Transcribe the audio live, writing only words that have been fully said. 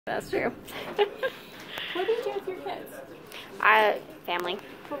That's true. What do you do with your kids? Family.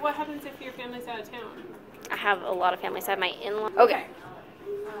 But what happens if your family's out of town? I have a lot of families. I have my in-laws. Okay.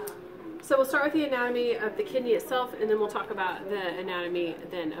 So we'll start with the anatomy of the kidney itself, and then we'll talk about the anatomy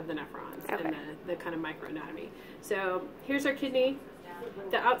then of the nephrons and the kind of microanatomy. So here's our kidney.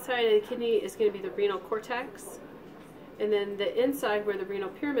 The outside of the kidney is going to be the renal cortex, and then the inside where the renal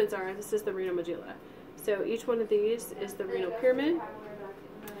pyramids are, this is the renal medulla. So each one of these is the renal pyramid.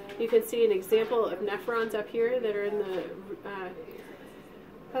 You can see an example of nephrons up here that are in the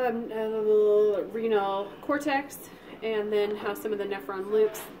renal cortex, and then how some of the nephron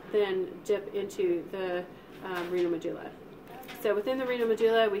loops then dip into the renal medulla. So within the renal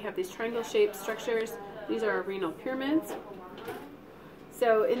medulla, we have these triangle-shaped structures. These are our renal pyramids.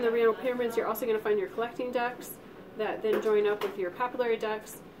 So in the renal pyramids, you're also going to find your collecting ducts that then join up with your papillary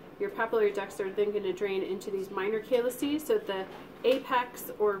ducts. Your papillary ducts are then going to drain into these minor calyces. So the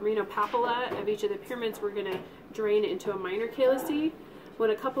apex or renal papilla of each of the pyramids, we're going to drain into a minor calyce.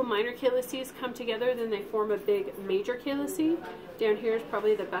 When a couple minor calyces come together, then they form a big major calyce. Down here is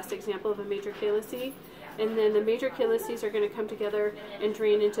probably the best example of a major calyce. And then the major calyces are going to come together and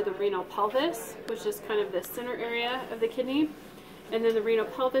drain into the renal pelvis, which is kind of the center area of the kidney. And then the renal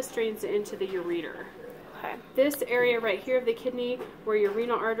pelvis drains into the ureter. Okay. This area right here of the kidney, where your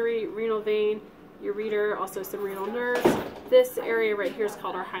renal artery, renal vein, ureter, also some renal nerves, this area right here is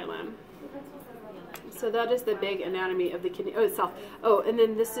called our hilum. So that is the big anatomy of the kidney itself. Oh, and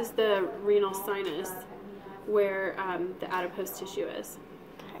then this is the renal sinus, where the adipose tissue is.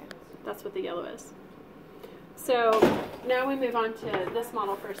 Okay. That's what the yellow is. So now we move on to this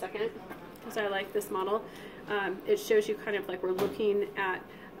model for a second, because I like this model. It shows you kind of like we're looking at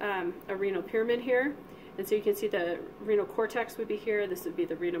a renal pyramid here. And so you can see the renal cortex would be here, this would be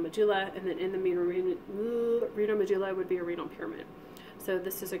the renal medulla, and then in the renal medulla would be a renal pyramid. So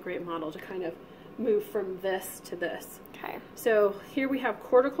this is a great model to kind of move from this to this. Okay. So here we have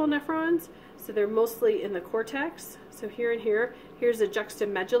cortical nephrons, so they're mostly in the cortex. So here and here, here's a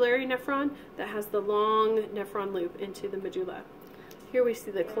juxtamedullary nephron that has the long nephron loop into the medulla. Here we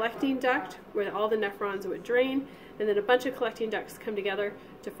see the collecting duct where all the nephrons would drain, and then a bunch of collecting ducts come together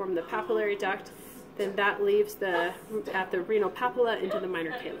to form the papillary duct. Then that leaves at the renal papilla into the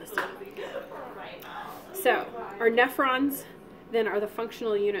minor calyce. So our nephrons then are the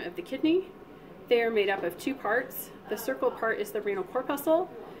functional unit of the kidney. They are made up of two parts. The circle part is the renal corpuscle,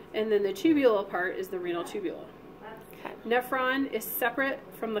 and then the tubule part is the renal tubule. Okay. Nephron is separate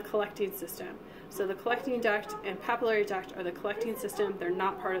from the collecting system. So the collecting duct and papillary duct are the collecting system. They're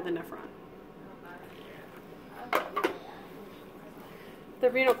not part of the nephron. The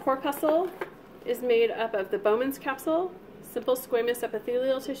renal corpuscle is made up of the Bowman's capsule, simple squamous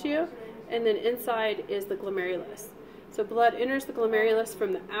epithelial tissue, and then inside is the glomerulus. So blood enters the glomerulus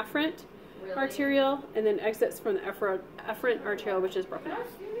from the afferent arteriole and then exits from the efferent arteriole, which is broken off.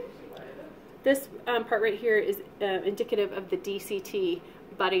 This part right here is indicative of the DCT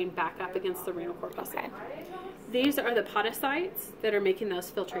butting back up against the renal corpuscle. Okay. These are the podocytes that are making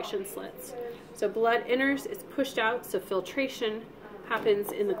those filtration slits. So blood enters, it's pushed out, so filtration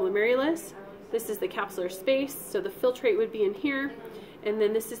happens in the glomerulus. This is the capsular space, so the filtrate would be in here, and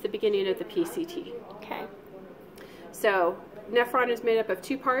then this is the beginning of the PCT. Okay. So nephron is made up of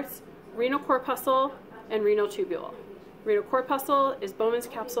two parts, renal corpuscle and renal tubule. Renal corpuscle is Bowman's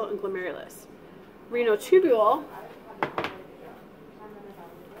capsule and glomerulus. Renal tubule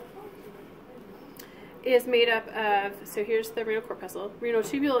is made up of, so here's the renal corpuscle. Renal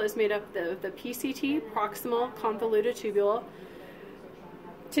tubule is made up of the PCT, proximal convoluted tubule.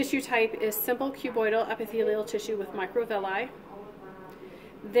 Tissue type is simple cuboidal epithelial tissue with microvilli.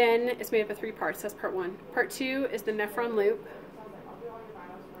 Then it's made up of three parts. That's part one. Part two is the nephron loop,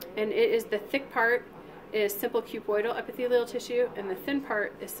 and it is the thick part is simple cuboidal epithelial tissue, and the thin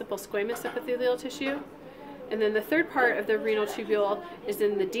part is simple squamous epithelial tissue. And then the third part of the renal tubule is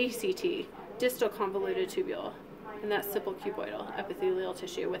in the DCT, distal convoluted tubule, and that's simple cuboidal epithelial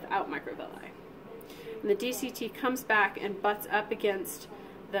tissue without microvilli. And the DCT comes back and butts up against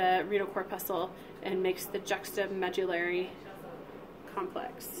the renal corpuscle and makes the juxtamedullary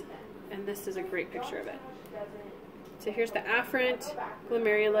complex. And this is a great picture of it. So here's the afferent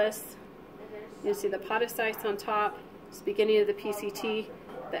glomerulus. You see the podocytes on top. It's the beginning of the PCT,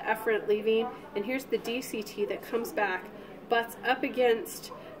 the efferent leaving, and here's the DCT that comes back, butts up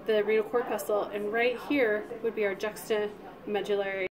against the renal corpuscle, and right here would be our juxtamedullary